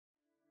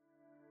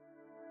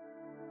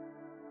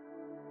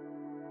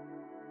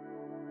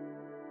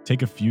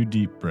Take a few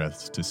deep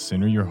breaths to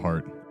center your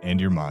heart and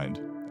your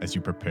mind as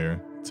you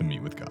prepare to meet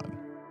with God.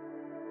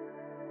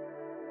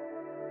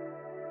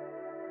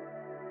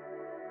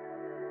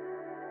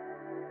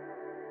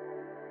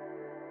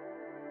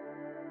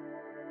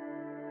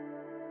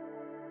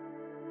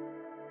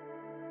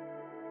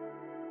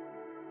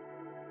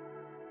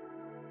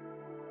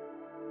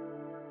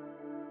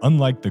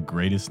 Unlike the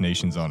greatest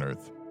nations on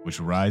earth, which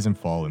rise and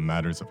fall in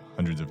matters of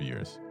hundreds of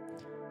years,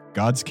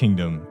 God's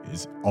kingdom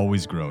is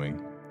always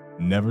growing,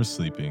 never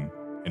sleeping,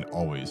 and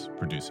always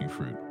producing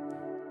fruit.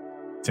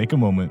 Take a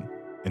moment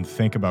and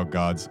think about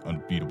God's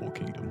unbeatable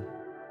kingdom.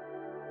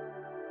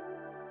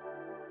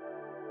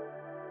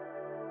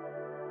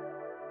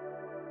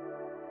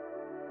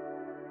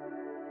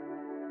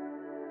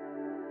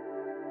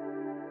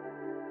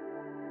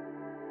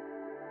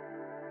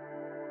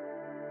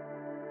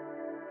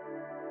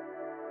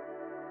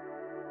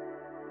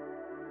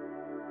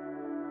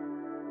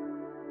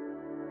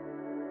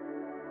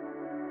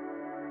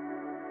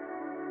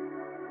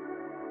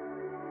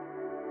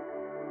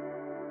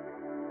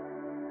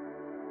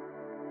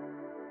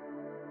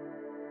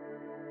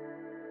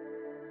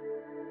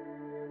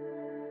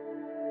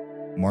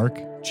 Mark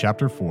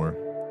chapter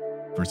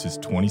 4, verses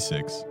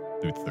 26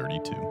 through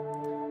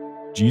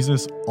 32.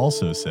 Jesus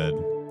also said,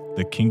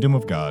 "The kingdom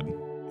of God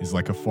is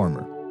like a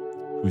farmer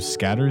who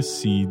scatters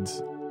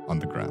seeds on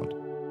the ground.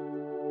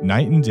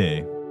 Night and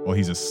day, while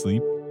he's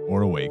asleep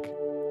or awake,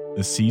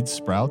 the seed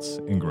sprouts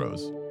and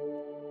grows,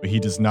 but he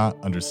does not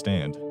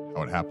understand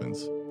how it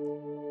happens.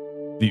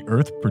 The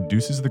earth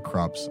produces the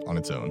crops on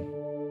its own.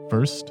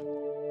 First,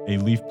 a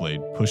leaf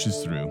blade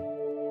pushes through,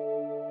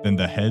 then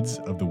the heads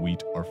of the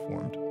wheat are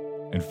formed.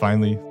 And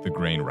finally, the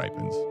grain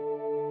ripens.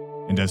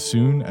 And as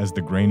soon as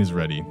the grain is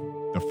ready,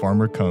 the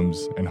farmer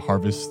comes and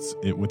harvests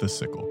it with a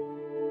sickle,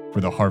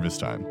 for the harvest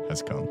time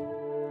has come."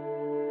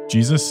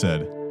 Jesus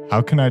said,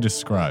 "How can I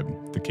describe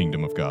the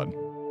kingdom of God?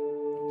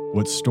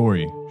 What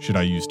story should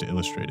I use to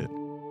illustrate it?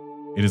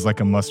 It is like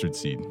a mustard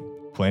seed,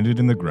 planted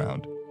in the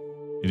ground.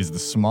 It is the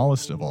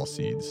smallest of all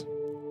seeds,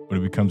 but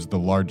it becomes the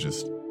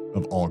largest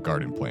of all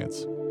garden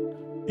plants.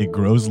 It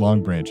grows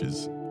long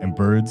branches, and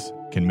birds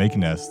can make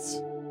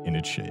nests in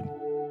its shade."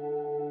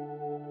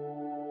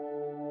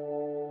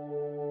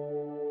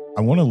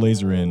 I want to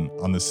laser in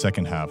on the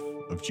second half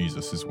of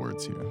Jesus'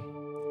 words here.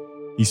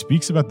 He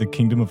speaks about the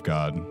kingdom of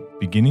God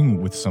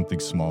beginning with something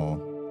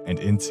small and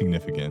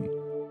insignificant,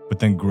 but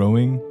then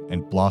growing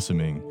and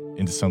blossoming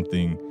into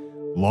something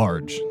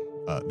large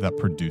that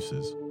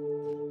produces.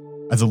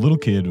 As a little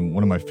kid,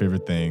 one of my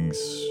favorite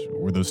things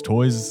were those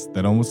toys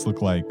that almost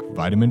look like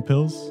vitamin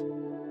pills.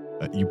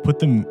 You put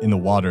them in the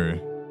water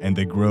and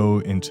they grow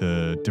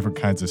into different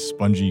kinds of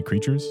spongy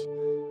creatures.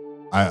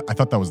 I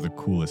thought that was the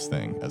coolest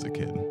thing as a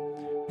kid.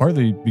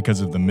 Partly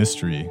because of the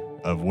mystery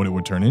of what it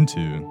would turn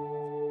into,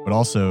 but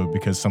also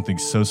because something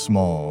so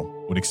small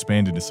would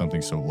expand into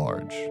something so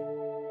large.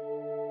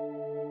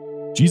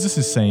 Jesus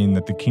is saying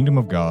that the kingdom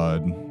of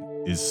God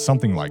is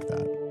something like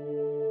that.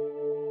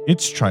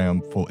 Its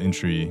triumphal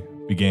entry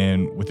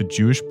began with a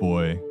Jewish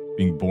boy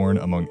being born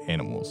among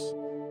animals,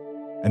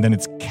 and then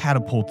it's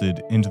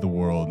catapulted into the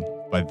world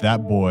by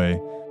that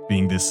boy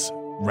being this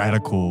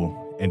radical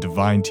and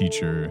divine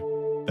teacher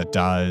that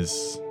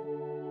dies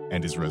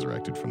and is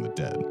resurrected from the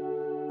dead.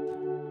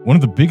 One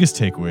of the biggest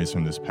takeaways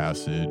from this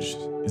passage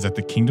is that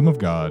the kingdom of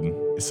God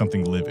is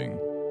something living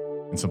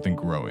and something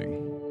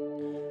growing.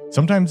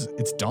 Sometimes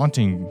it's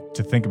daunting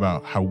to think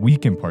about how we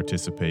can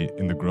participate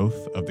in the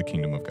growth of the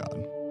kingdom of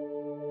God.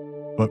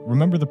 But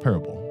remember the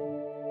parable.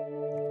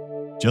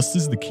 Just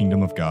as the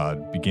kingdom of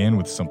God began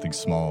with something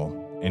small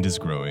and is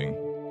growing,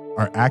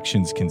 our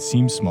actions can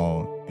seem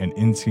small and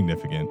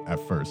insignificant at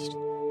first,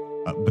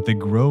 but they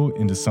grow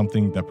into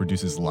something that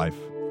produces life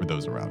for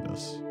those around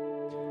us.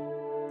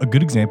 A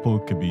good example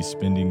could be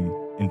spending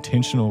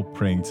intentional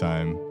praying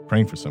time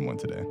praying for someone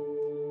today,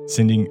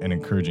 sending an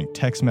encouraging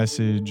text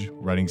message,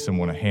 writing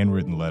someone a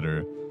handwritten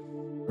letter,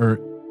 or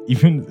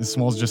even as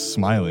small as just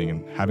smiling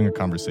and having a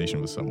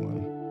conversation with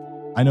someone.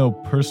 I know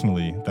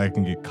personally that I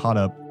can get caught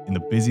up in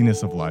the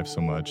busyness of life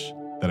so much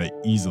that I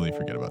easily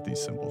forget about these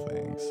simple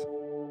things.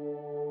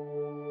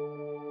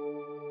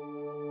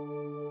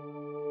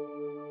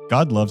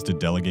 God loves to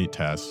delegate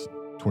tasks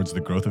towards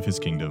the growth of his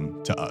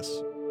kingdom to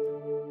us.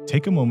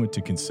 Take a moment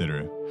to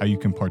consider how you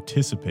can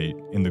participate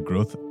in the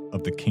growth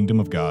of the kingdom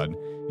of God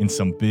in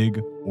some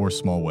big or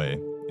small way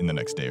in the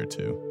next day or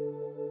two.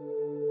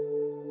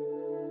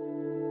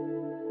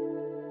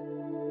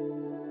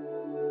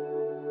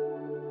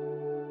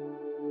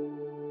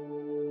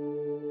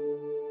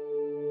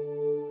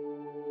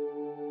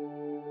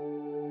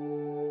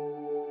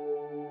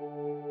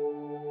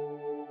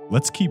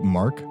 Let's keep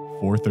Mark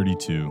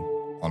 4:32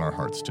 on our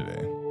hearts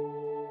today.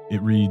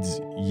 It reads,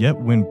 "Yet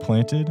when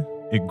planted,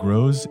 it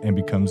grows and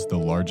becomes the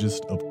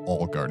largest of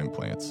all garden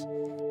plants,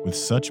 with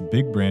such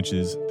big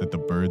branches that the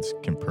birds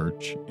can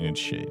perch in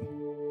its shade."